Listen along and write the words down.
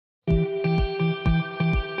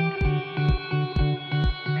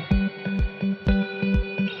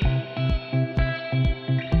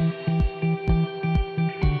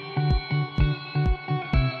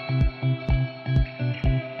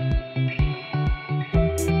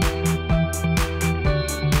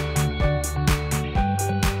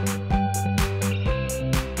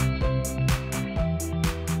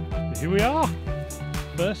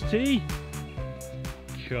tee.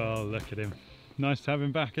 God, look at him. Nice to have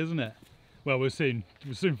him back, isn't it? Well, we'll soon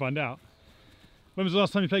find out. When was the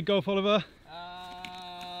last time you played golf, Oliver?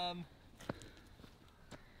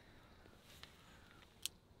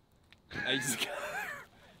 Ages ago.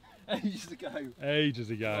 Ages ago. Ages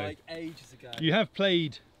ago. Like ages ago. You have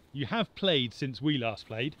played since we last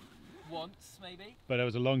played. Once, maybe. But it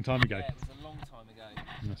was a long time ago. Yeah, it was a long time ago.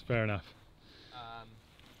 That's fair enough.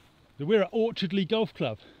 So we're at Orchardleigh Golf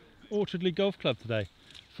Club. Orchardleigh Golf Club today.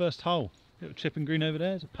 First hole. Little chipping green over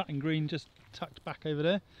there. There's a putting green just tucked back over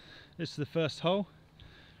there. This is the first hole.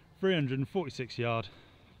 346 yard.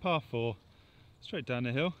 Par 4. Straight down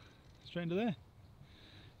the hill. Straight into there.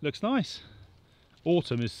 Looks nice.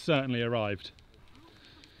 Autumn has certainly arrived.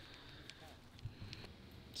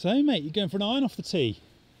 So mate, you're going for an iron off the tee?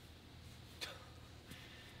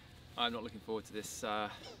 I'm not looking forward to this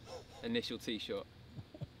initial tee shot.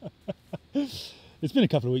 It's been a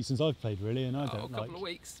couple of weeks since I've played really, and I don't a couple of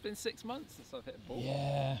weeks. It's been 6 months since I've hit a ball.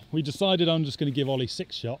 Yeah, we decided I'm just going to give Ollie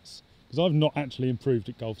 6 shots because I've not actually improved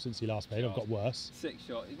at golf since he last played. I've got worse. 6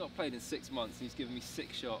 shots. He's not played in 6 months. And he's given me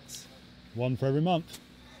 6 shots. 1 for every month.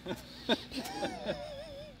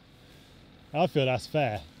 I feel that's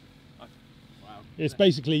fair. Wow. It's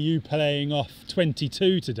basically you playing off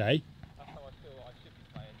 22 today. That's how I feel I should be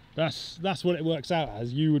playing. That's what it works out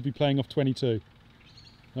as. You would be playing off 22.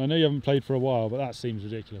 I know you haven't played for a while, but that seems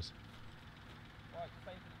ridiculous. Right,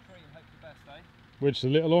 stay for the tree and hope for the best, eh? Which, the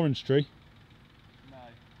little orange tree? No.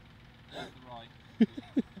 That's the right.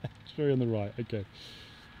 Tree on the right, okay.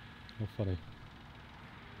 How funny.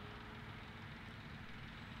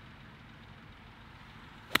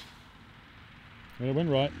 Well, it went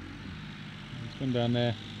right. It's gone down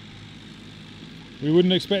there. We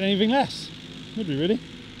wouldn't expect anything less, would we really?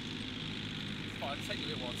 It's fine, it'll take a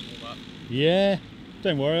little while to warm up. Yeah.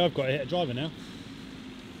 Don't worry, I've got to hit a driver now.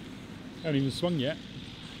 Haven't even swung yet.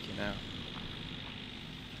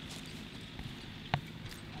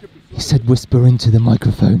 He said whisper into the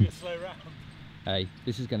microphone. Slow round. Hey,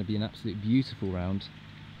 this is going to be an absolute beautiful round.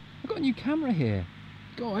 I've got a new camera here.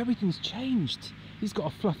 God, everything's changed. He's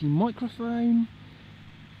got a fluffy microphone.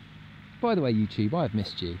 By the way, YouTube, I have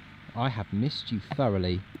missed you. I have missed you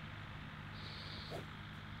thoroughly.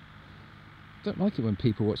 Don't like it when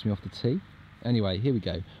people watch me off the tee. Anyway, here we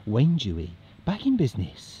go. Wayne Dewey, back in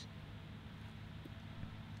business.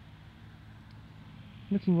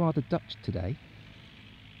 Looking rather Dutch today.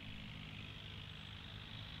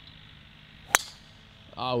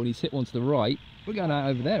 Oh, and he's hit one to the right. We're going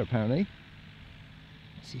out over there, apparently.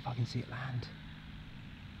 Let's see if I can see it land.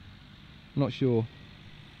 Not sure.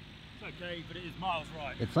 It's okay, but it is miles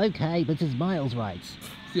right. It's okay, but it's miles right.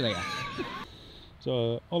 See you later.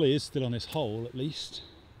 So Ollie is still on this hole at least.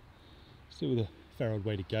 Still with a fair old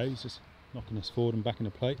way to go. He's just knocking us forward and back in the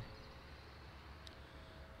plate.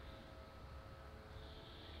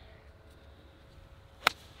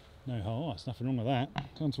 No hole, there's nothing wrong with that.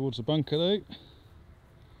 Down towards the bunker though.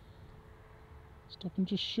 Stopping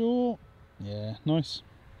just short. Yeah, nice.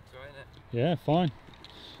 Yeah, fine.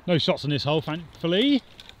 No shots on this hole, thankfully.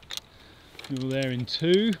 You're there in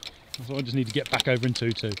 2. So I just need to get back over in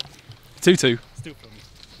 2-2. 2-2. Still filming.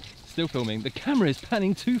 Still filming. The camera is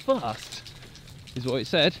panning too fast, is what it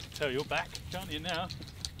said. Tell you're back, can't you now?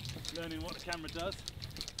 Learning what the camera does.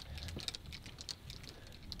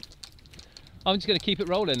 I'm just going to keep it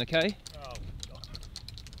rolling, okay? Oh, God.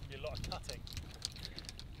 Be a lot of cutting.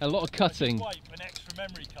 A lot of cutting. I just wiped an extra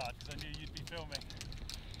memory card because I knew you'd be filming.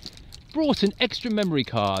 Brought an extra memory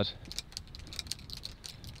card.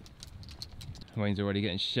 Wayne's already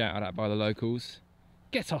getting shouted at by the locals.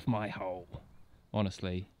 Get off my hole.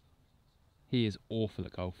 Honestly, he is awful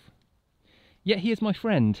at golf. Yet he is my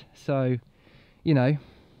friend, so, you know,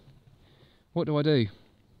 what do I do?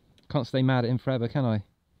 Can't stay mad at him forever, can I?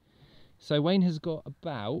 So Wayne has got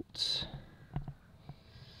about...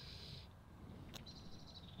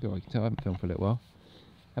 Oh, I can tell I haven't filmed for a little while.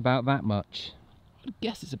 About that much. I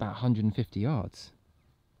guess it's about 150 yards.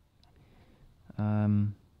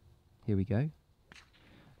 Here we go.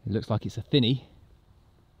 It looks like it's a thinny.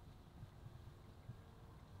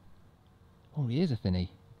 Oh, he is a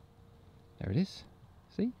thinny. There it is.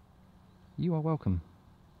 See? You are welcome.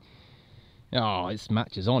 Oh, this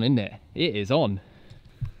match is on, isn't it? It is on.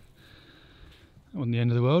 That wasn't the end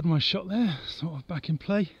of the world, my shot there. Sort of back in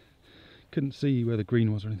play. Couldn't see where the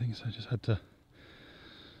green was or anything, so I just had to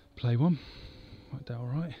play one. Worked out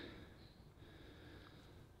alright.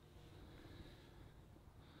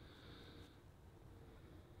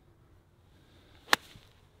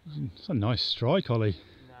 It's a nice strike, Ollie.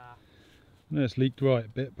 Nah. I know it's leaked right a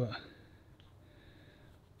bit, but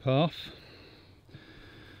path.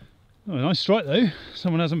 Oh, nice strike though.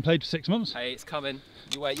 Someone hasn't played for 6 months. Hey, it's coming.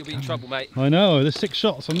 You wait, you'll be in trouble, mate. I know, there's 6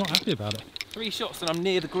 shots, I'm not happy about it. 3 shots and I'm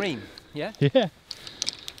near the green, yeah? Yeah.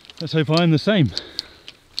 Let's hope I am the same.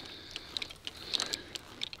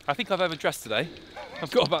 I think I've overdressed today.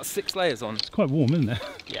 I've got about 6 layers on. It's quite warm, isn't it?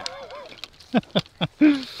 Yeah.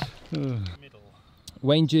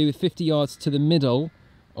 Wayne Dew with 50 yards to the middle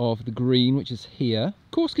of the green, which is here.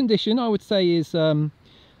 Course condition, I would say, is I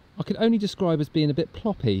could only describe as being a bit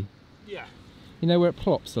ploppy. Yeah. You know, where it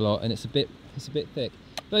plops a lot and it's a bit thick.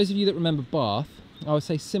 Those of you that remember Bath, I would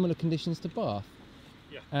say similar conditions to Bath.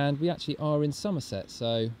 Yeah. And we actually are in Somerset,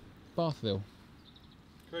 so Bathville.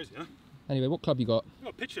 Crazy, huh? Anyway, what club you got? I've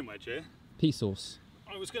got a pitching wedge here. Pea sauce.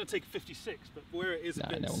 I was going to take 56, but where it is a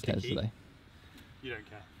bit No one sticky, cares today. You don't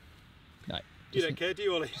care. No. You don't care, do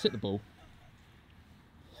you, Ollie? Just hit the ball.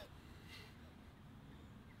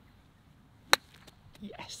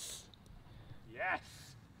 Yes. Yes.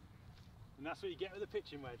 And that's what you get with a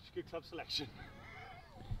pitching wedge. Good club selection.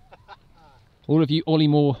 All of you Olly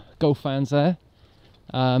Moore golf fans there.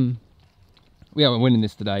 We aren't winning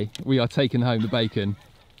this today. We are taking home the bacon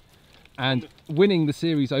and winning the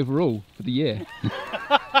series overall for the year.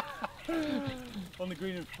 On the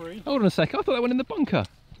green and free. Hold on a sec, I thought that went in the bunker.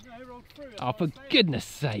 No, it rolled through. Oh, for goodness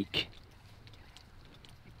sake.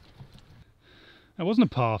 That wasn't a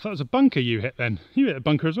par, that was a bunker you hit then. You hit a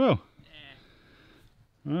bunker as well.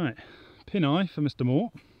 Yeah. Right, pin eye for Mr.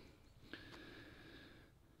 Moore.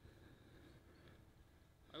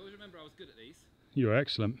 I always remember I was good at these. You were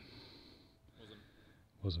excellent.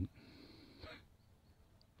 Wasn't.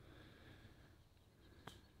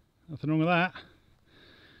 Nothing wrong with that.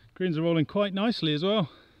 Greens are rolling quite nicely as well.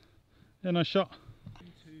 Yeah, nice shot.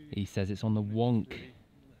 He says it's on the wonk.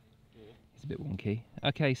 It's a bit wonky.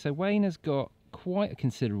 Okay, so Wayne has got quite a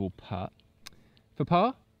considerable putt for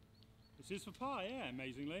par. This is for par, yeah,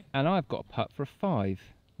 amazingly. And I've got a putt for a 5,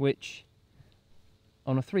 which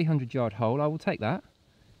on a 300-yard hole, I will take that.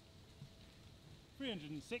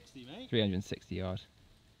 360, mate. 360 yards.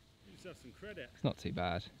 You deserve some credit. It's not too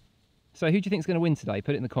bad. So who do you think is going to win today?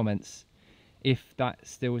 Put it in the comments if that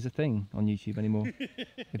still is a thing on YouTube anymore.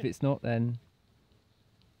 If it's not, then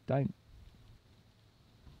don't.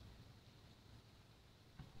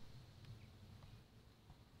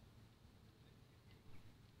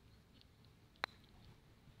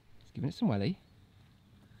 Just giving it some welly.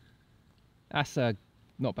 That's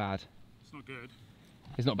not bad. It's not good.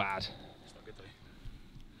 It's not bad. It's not good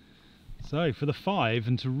though. So for the 5,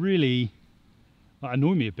 and to really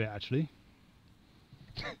annoy me a bit actually.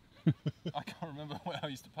 I can't remember where I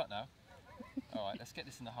used to putt now. Alright, let's get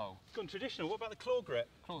this in the hole. It's gone traditional. What about the claw grip?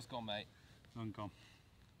 Claw's gone, mate. I'm gone.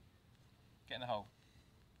 Get in the hole.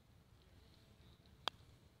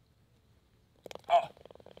 Oh!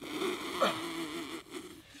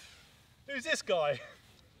 Who's this guy?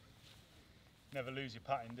 Never lose your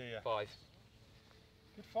putting, do you? 5.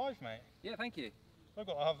 Good 5, mate. Yeah, thank you. I've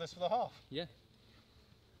got to have this for the half. Yeah.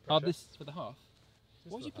 Pressure. This for the half?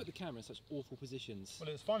 This Why did for you the put the camera in such awful positions? Well,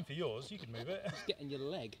 it's fine for yours. You can move it. Just get in your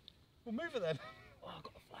leg. Well, move it then. Oh, I've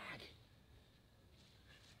got the flag.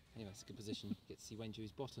 Anyway, it's a good position. Get to see Wayne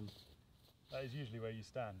Dew's bottom. That is usually where you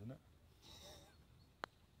stand, isn't it?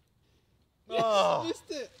 Yes, Oh. missed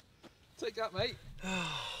it. Take that, mate.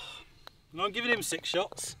 No, I'm giving him 6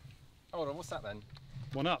 shots. Hold on, what's that then?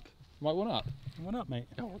 1 up. Right, 1 up. 1 up, mate.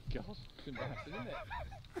 Oh god, it's embarrassing, isn't it?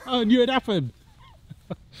 Oh, I knew it happened.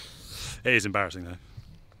 It is embarrassing though.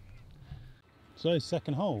 So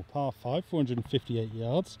second hole, par 5, 458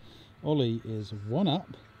 yards. Ollie is 1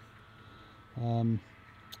 up.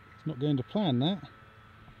 It's not going to plan that.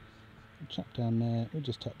 Chap down there, we're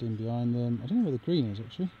just tucked in behind them. I don't know where the green is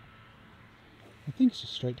actually. I think it's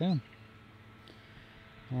just straight down.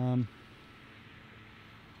 Let's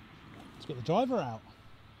get the driver out.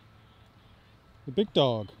 The big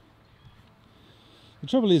dog. The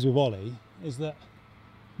trouble is with Ollie is that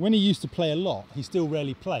when he used to play a lot, he still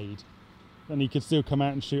rarely played, and he could still come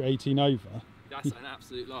out and shoot 18 over. That's an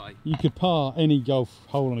absolute lie. You could par any golf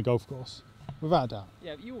hole on a golf course, without a doubt.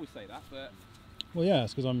 Yeah, you always say that, but... Well, yeah,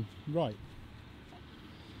 it's because I'm right.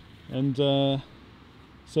 And so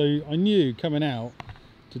I knew coming out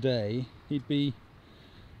today he'd be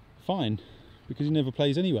fine, because he never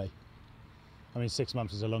plays anyway. I mean, 6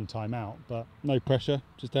 months is a long time out, but no pressure,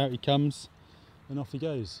 just out he comes and off he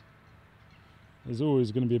goes. There's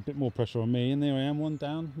always going to be a bit more pressure on me, and there I am, 1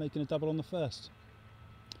 down, making a double on the first.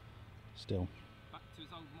 Still. Back to his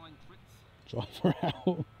old mind tricks. Driver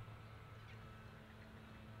out.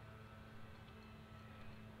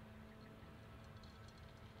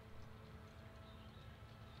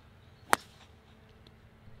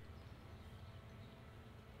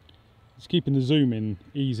 It's keeping the zoom in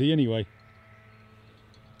easy anyway.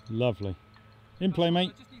 Lovely. In play,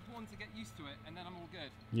 mate. I just need one to get used to it, and then I'm all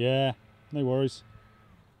good. Yeah, no worries.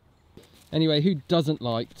 Anyway, who doesn't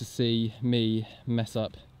like to see me mess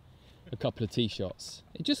up a couple of tee shots?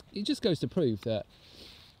 It just goes to prove that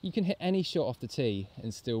you can hit any shot off the tee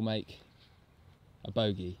and still make a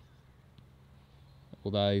bogey.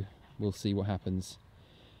 Although, we'll see what happens.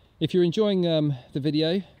 If you're enjoying the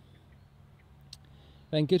video,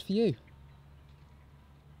 then good for you.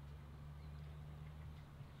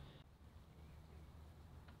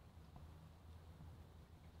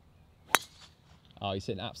 Oh, he's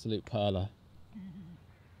hit an absolute perler.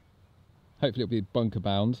 Hopefully it'll be bunker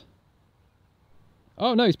bound.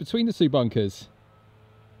 Oh no, it's between the two bunkers.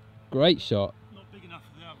 Great shot. Not big enough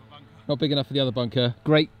for the other bunker. Not big enough for the other bunker.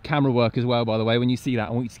 Great camera work as well, by the way. When you see that,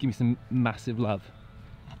 I want you to give me some massive love.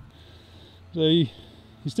 So you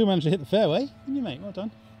still managed to hit the fairway, didn't you, mate? Well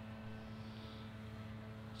done.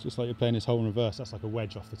 It's just like you're playing this hole in reverse. That's like a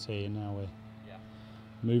wedge off the tee, and now we're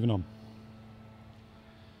moving on.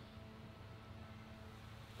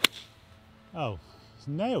 Oh, he's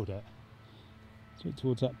nailed it. Straight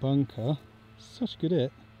towards that bunker. Such a good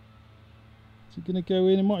hit. Is it going to go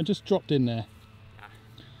in? It might have just dropped in there.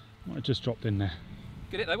 Might have just dropped in there.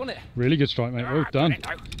 Good hit though, wasn't it? Really good strike, mate. Well done.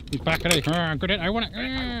 He's back at it. Good hit. I want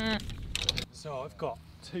it. So I've got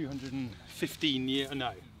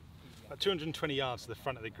 220 yards to the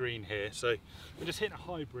front of the green here. So we're just hitting a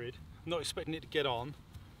hybrid. I'm not expecting it to get on,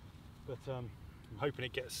 but I'm hoping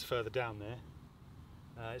it gets further down there.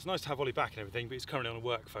 It's nice to have Ollie back and everything, but he's currently on a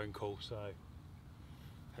work phone call, so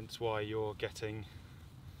hence why you're getting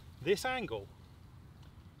this angle.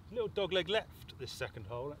 A little dog leg left this second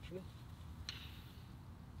hole, actually.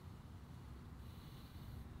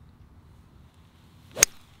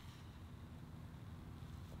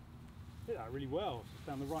 Hit that really well, just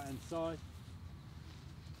down the right hand side.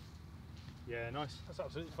 Yeah, nice, that's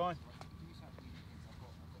absolutely fine.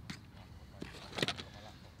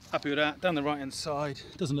 Happy with that, down the right hand side.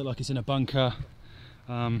 Doesn't look like it's in a bunker.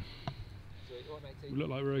 We look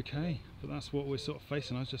like we're okay, but that's what we're sort of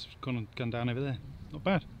facing. I've just gone down over there. Not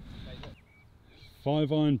bad.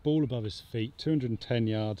 5-iron ball above his feet, 210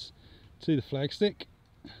 yards to the flagstick.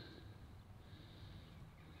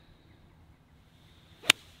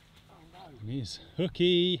 And he's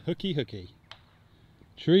hooky, hooky, hooky.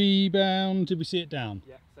 Tree bound, did we see it down?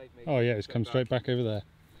 Yeah, saved me. Oh yeah, it's come straight back over there.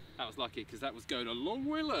 That was lucky because that was going a long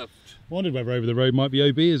way left. Wondered whether over the road might be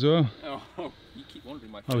OB as well. Oh, you keep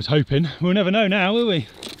wondering, my friend. I was hoping. We'll never know now, will we?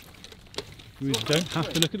 We don't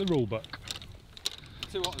have to look at the rule book.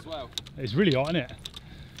 Too hot as well. It's really hot, isn't it?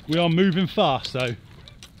 We are moving fast though.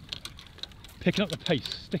 Picking up the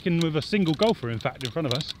pace. Sticking with a single golfer, in fact, in front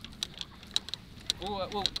of us.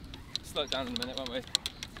 We'll slow it down in a minute, won't we?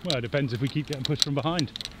 Well, it depends if we keep getting pushed from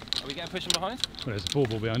behind. Are we getting pushed from behind? Well, there's a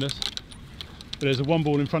 4-ball behind us. But there's a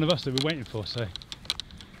 1-ball in front of us that we're waiting for, so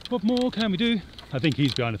what more can we do? I think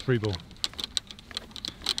he's behind a 3-ball.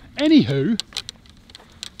 Anywho,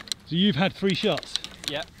 so you've had 3 shots.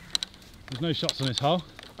 Yeah. There's no shots on this hole.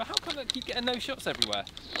 But how come they keep getting no shots everywhere?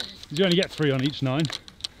 You only get 3 on each 9.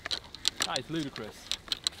 That is ludicrous.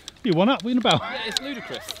 You're 1 up, what are you about? Yeah, it's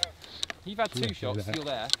ludicrous. You've had 2 shots, you're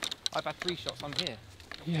there. I've had 3 shots, I'm here.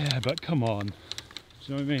 Yeah, but come on.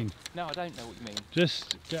 Do you know what I mean? No, I don't know what you mean.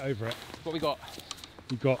 Just get over it. What we got?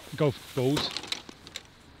 You've got golf balls.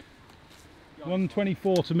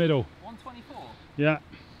 124 to middle. 124? Yeah.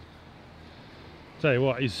 Tell you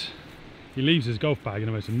what, he leaves his golf bag in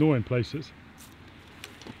the most annoying places.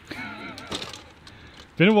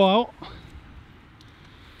 Been a while.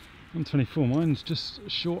 124, mine's just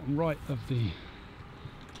short and right of the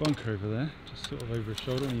bunker over there, just sort of over his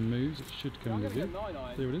shoulder, and he moves, it should go in the view.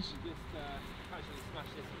 There it is.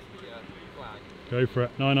 Go for it,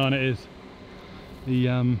 9-iron it is.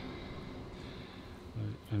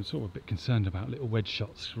 I'm sort of a bit concerned about little wedge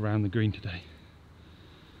shots around the green today,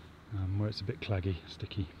 where it's a bit claggy,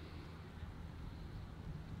 sticky.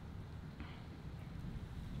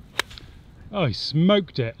 Oh, he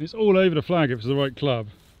smoked it. It's all over the flag if it's the right club.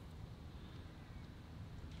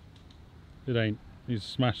 It ain't. He's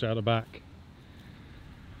smashed out the back.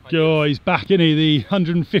 Oh, he's back, isn't he? The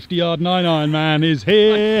 150-yard 9-iron man is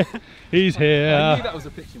here. He's here. I knew that was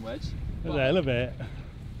a pitching wedge. There's a hell of it.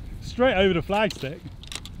 Straight over the flagstick.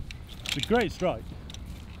 It's a great strike.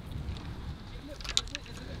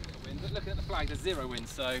 But looking at the flag, there's 0 wind,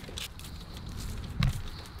 so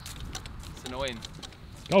it's annoying.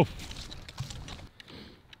 Golf.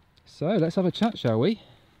 So let's have a chat, shall we?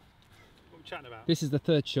 What are we chatting about? This is the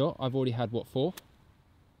 3rd shot. I've already had, what, 4?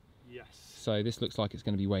 Yes. So this looks like it's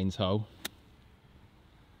going to be Wayne's hole.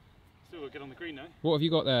 Still we'll get on the green now. What have you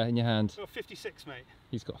got there in your hand? I've got 56, mate.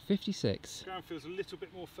 He's got 56. Ground feels a little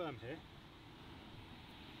bit more firm here.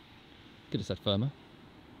 Could have said firmer.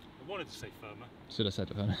 I wanted to say firmer. Should have said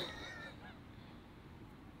firmer.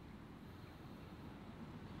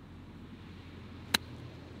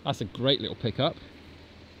 That's a great little pickup.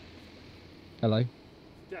 Hello.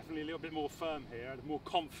 Definitely a little bit more firm here, and more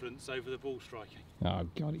confidence over the ball striking. Oh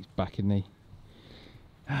God, he's backing me.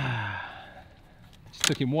 Just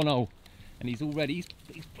took him one hole, and he's already,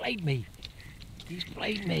 he's played me. He's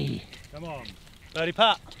played me. Come on. Birdie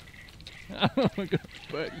putt. Oh my God,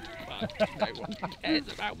 birdie putt. No one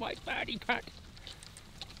cares about my birdie putt.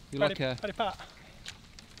 You're like a birdie putt.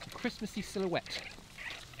 Christmassy silhouette.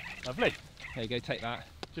 Lovely. There you go, take that.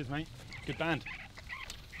 Cheers, mate. Good band.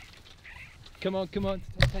 Come on,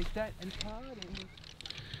 take that and card.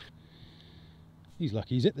 He's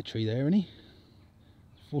lucky he's hit the tree there, isn't he?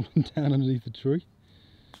 Fallen down underneath the tree.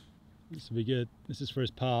 This will be good. This is for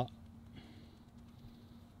his part.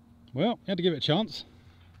 Well, he had to give it a chance.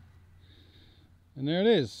 And there it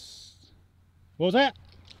is. What was that?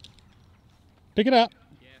 Pick it up.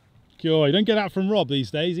 Yeah. Cool. You don't get that from Rob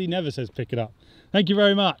these days. He never says pick it up. Thank you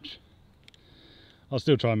very much. I'll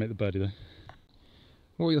still try and make the birdie though.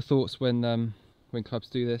 What are your thoughts when clubs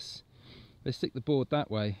do this? They stick the board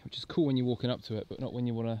that way, which is cool when you're walking up to it, but not when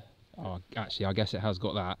you want to... Oh, actually, I guess it has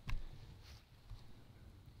got that.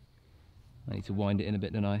 I need to wind it in a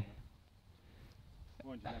bit, don't I?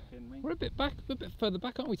 We're a bit further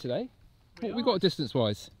back, aren't we, today? What we got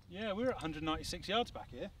distance-wise? Yeah, we're at 196 yards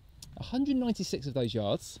back here. 196 of those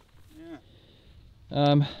yards.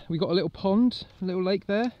 Yeah. We got a little pond, a little lake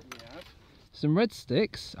there. Yeah. Some red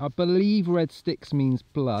sticks. I believe red sticks means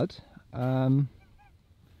blood.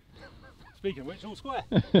 Speaking of which, all square.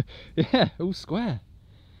 Yeah, all square.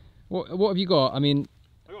 What have you got? I mean,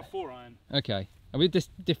 I got 4 iron. Okay, and we're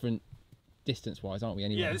different distance-wise, aren't we?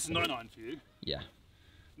 Anyway. Yeah, this is 9 iron for you. Yeah.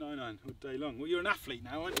 9 iron all day long. Well, you're an athlete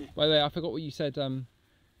now, aren't you? By the way, I forgot what you said.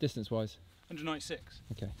 Distance-wise. 196.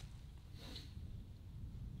 Okay.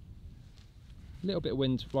 A little bit of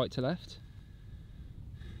wind right to left.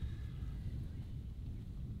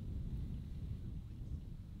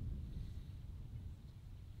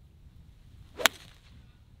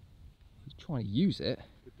 He's trying to use it.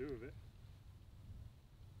 Could do with it.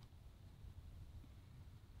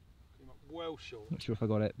 Came up well short. Not sure if I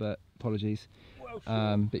got it, but apologies. Well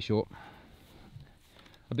short. Bit short.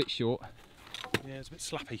 A bit short. Yeah, it's a bit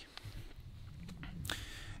slappy.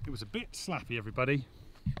 It was a bit slappy, everybody.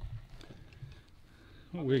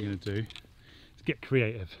 What we're going to do is get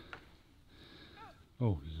creative.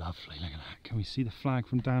 Oh, lovely, look at that. Can we see the flag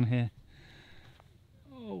from down here?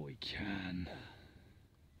 Oh, we can.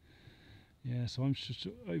 Yeah, so I'm just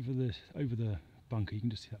over the bunker. You can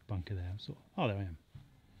just see that bunker there. Oh, there I am.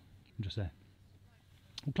 I'm just there.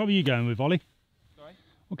 What club are you going with, Ollie? Sorry?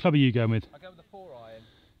 What club are you going with? I go with the 4 iron.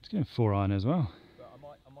 It's going 4 iron as well. But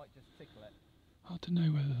I might just tickle it. Hard to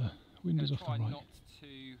know whether the wind is off the right. Try not to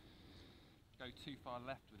go too far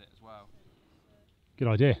left with it as well. Good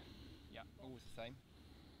idea. Yeah, always the same.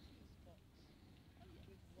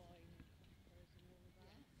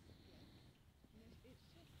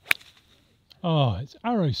 Oh, it's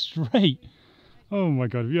arrow straight. Oh my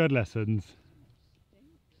God, have you had lessons?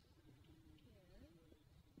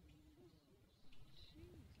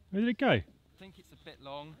 Where did it go? I think it's a bit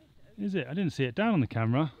long. Is it? I didn't see it down on the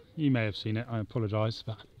camera. You may have seen it, I apologise,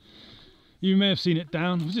 but you may have seen it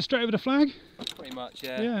down. Was it straight over the flag? Pretty much,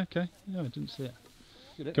 yeah. Yeah, okay. Yeah, I didn't see it.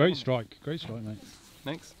 Good. Great strike, mate.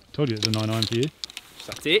 Thanks. Told you it was a 9 iron for you.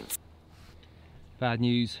 That's it. Bad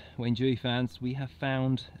news, Wayne Dewey fans, we have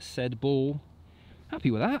found said ball. Happy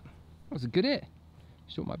with that. That was a good hit.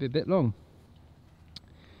 Thought it might be a bit long.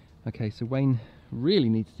 Okay, so Wayne really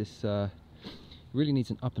needs this. Really needs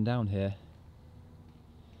an up and down here,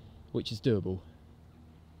 which is doable.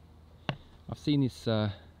 I've seen this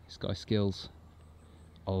guy's skills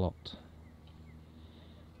a lot.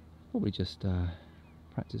 Probably just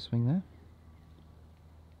practice swing there.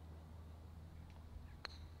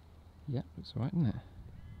 Yeah, looks alright, isn't it?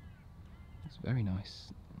 That's very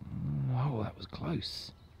nice. Oh, that was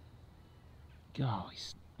close. God,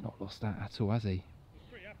 he's not lost that at all, has he?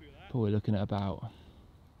 Pretty happy with that. Probably looking at about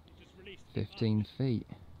 15 feet.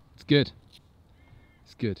 It's good.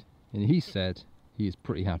 It's good. And he said he is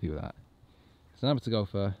pretty happy with that. As an amateur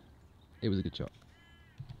golfer, it was a good shot.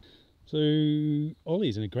 So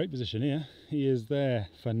Ollie's in a great position here. He is there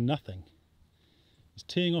for nothing. He's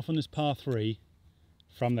teeing off on this par 3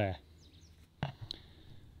 from there.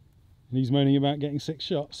 And he's moaning about getting 6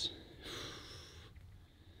 shots.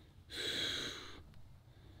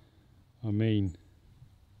 I mean,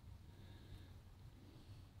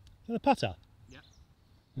 The putter? Yeah.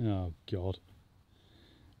 Oh God.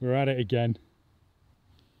 We're at it again.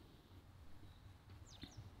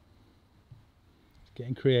 It's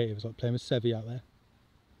getting creative. It's like playing with Sevi out there.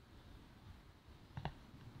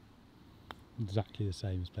 Exactly the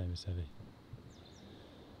same as playing with Sevi.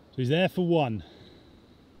 So he's there for one.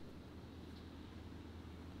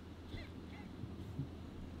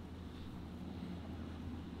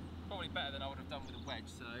 Probably better than I would have done with a wedge,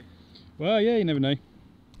 so... Well, yeah, you never know.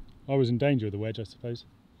 I was in danger with the wedge, I suppose.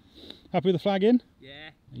 Happy with the flag in?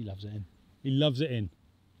 Yeah. He loves it in. He loves it in.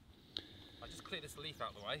 I just clear this leaf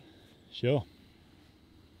out of the way. Sure.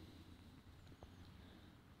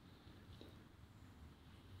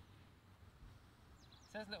 It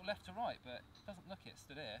says little left to right, but it doesn't look it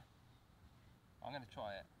stood here. I'm going to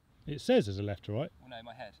try it. It says there's a left to right. Well, no,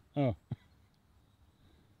 my head. Oh.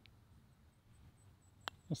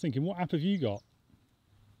 I was thinking, what app have you got?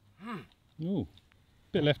 Ooh.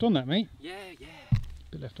 Bit left on that, mate. Yeah.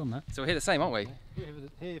 Bit left on that. So we're here the same, aren't we?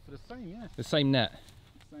 Here for the same, yeah. The same net.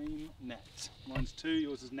 Same net. Mine's 2,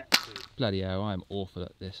 yours is net 2. Bloody hell, I'm awful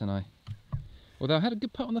at this, aren't I? Although I had a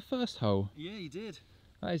good putt on the first hole. Yeah, you did.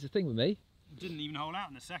 That is the thing with me. Didn't even hole out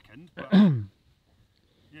in the second, but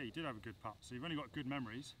yeah, you did have a good putt. So you've only got good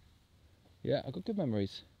memories. Yeah, I've got good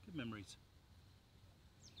memories. Good memories.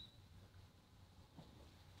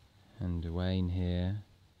 And Dwayne here.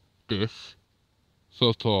 This.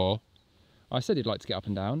 So tall. I said he'd like to get up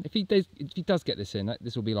and down. If he does get this in,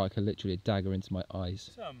 this will be like literally a dagger into my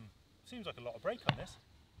eyes. Seems like a lot of break on this.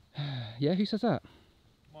 Yeah, who says that?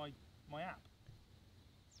 My app.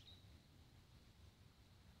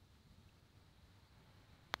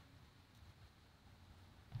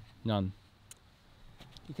 None.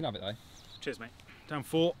 You can have it though. Cheers, mate. Down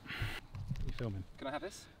 4. What are you filming? Can I have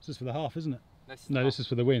this? This is for the half, isn't it? No, This is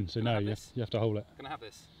for the win, so Can I no, have you this? have to hold it. Can I have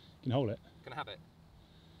this? You can hold it. Can I have it?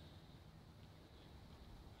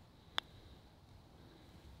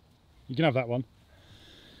 You can have that one.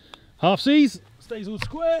 Half C's, stays all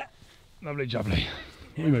square. Lovely jubbly.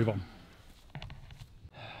 We move on.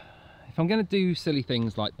 If I'm going to do silly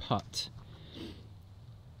things like putt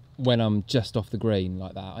when I'm just off the green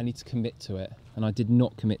like that, I need to commit to it, and I did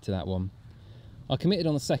not commit to that one. I committed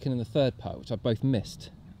on the second and the third putt, which I both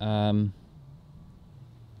missed.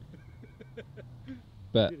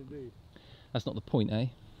 But that's not the point, eh?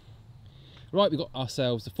 Right, we've got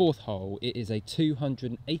ourselves the 4th hole. It is a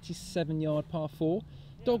 287 yard par 4,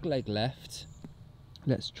 dog leg left.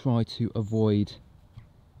 Let's try to avoid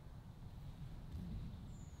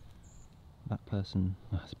that person.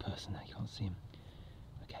 Oh, there's a person there, you can't see him.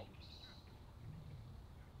 Okay.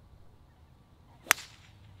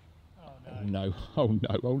 Oh no, oh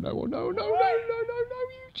no, oh no, oh no, no, no, no, no,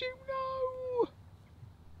 you two, no!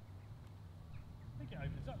 I think it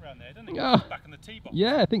opens up around there, doesn't it? Ah. Back in the tee box.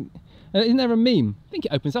 Yeah, I think, isn't there a meme? I think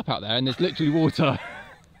it opens up out there and there's literally water.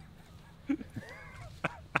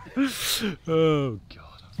 Oh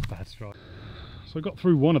god, that's a bad strike. So I got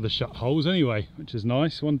through one of the shot holes anyway, which is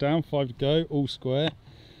nice. 1 down, 5 to go, all square.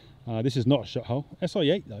 This is not a shot hole.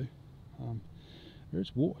 SI8 though. There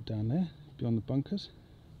is water down there beyond the bunkers.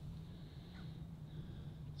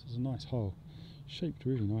 This is a nice hole, shaped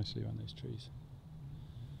really nicely around those trees.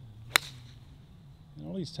 And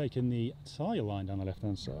Ollie's taken the tyre line down the left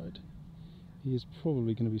hand side. He is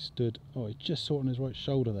probably going to be stood, oh, he's just sort on his right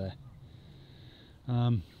shoulder there.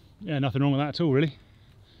 Yeah, nothing wrong with that at all really.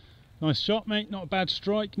 Nice shot, mate, not a bad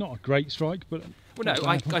strike, not a great strike, but... Well no,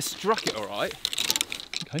 I struck it alright.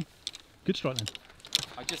 Okay, good strike then.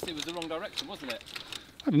 It was the wrong direction, wasn't it?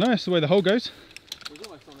 I don't know, that's the way the hole goes. It was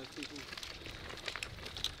almost on those people.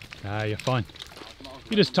 Ah, you're fine.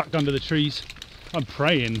 You're just tucked under the trees. I'm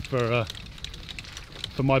praying for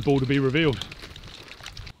my ball to be revealed.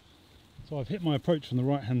 So I've hit my approach from the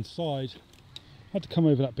right hand side. Had to come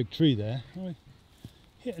over that big tree there. I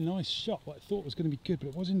hit a nice shot, what I thought was going to be good, but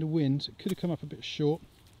it was into wind, so it could have come up a bit short.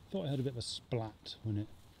 Thought I had a bit of a splat when it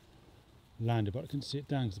landed, but I couldn't see it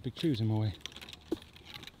down because the big tree was in my way.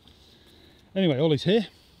 Anyway, Ollie's here.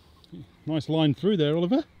 Nice line through there,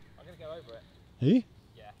 Oliver. I'm going to go over it. Here?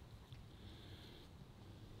 Yeah.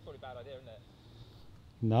 Probably a bad idea, isn't it?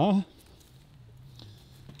 Nah.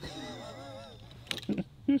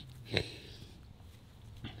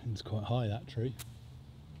 It's quite high, that tree.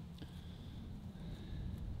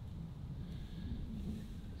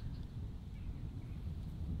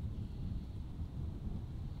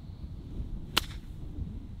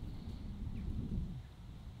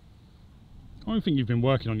 I think you've been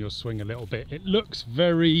working on your swing a little bit. It looks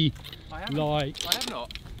very like... I have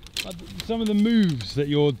not. Some of the moves that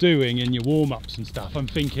you're doing in your warm-ups and stuff, I'm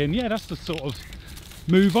thinking, yeah, that's the sort of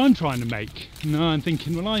move I'm trying to make. No, I'm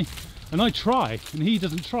thinking, well, I try, and he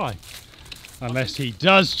doesn't try. Unless he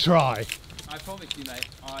does try. I promise you, mate,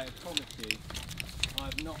 I promise you,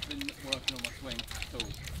 I've not been working on my swing at all.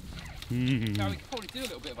 Now we could probably do a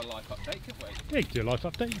little bit of a life update, couldn't we? Yeah, you can do a life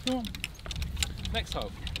update if you want. Next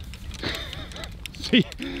hole. See,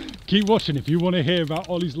 keep watching if you want to hear about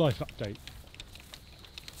Ollie's life update.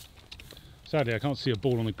 Sadly, I can't see a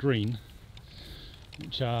ball on the green,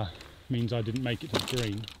 which means I didn't make it to the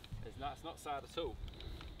green. That's not sad at all.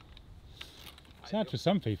 Sad for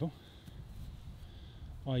some people,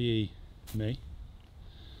 i.e. me.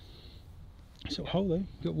 It's a hole though,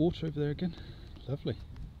 got water over there again. Lovely.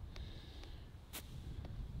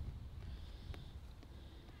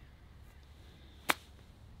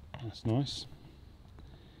 That's nice.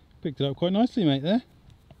 Picked it up quite nicely, mate, there.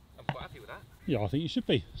 I'm quite happy with that. Yeah, I think you should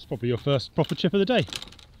be. It's probably your first proper chip of the day.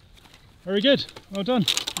 Very good, well done.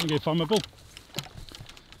 I'm going to go find my ball.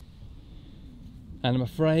 And I'm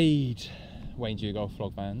afraid, Wayne Dew Golf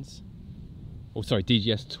Vlog fans, or sorry,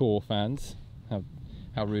 DGS Tour fans,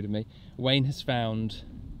 how rude of me. Wayne has found,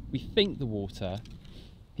 we think, the water.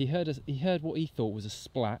 He heard what he thought was a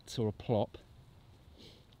splat or a plop,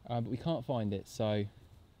 but we can't find it, so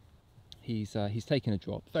he's taken a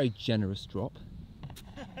drop, very generous drop.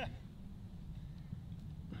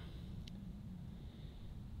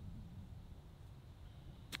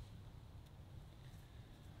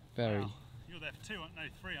 Very. Wow. You're there for 2, aren't you? No,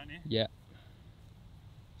 3, aren't you? Yeah.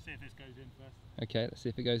 See if this goes in first. Okay, let's see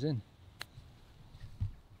if it goes in.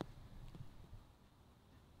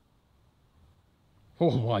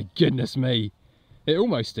 Oh my goodness me! It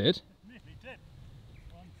almost did. It nearly did.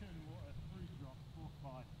 1, 2 in the water, 3 drop, 4,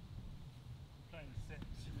 5. I'm playing 6.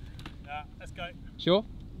 Yeah, let's go. Sure?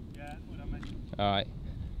 Yeah, well done, mate. Alright.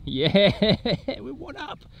 Yeah! We're 1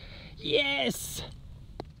 up! Yes!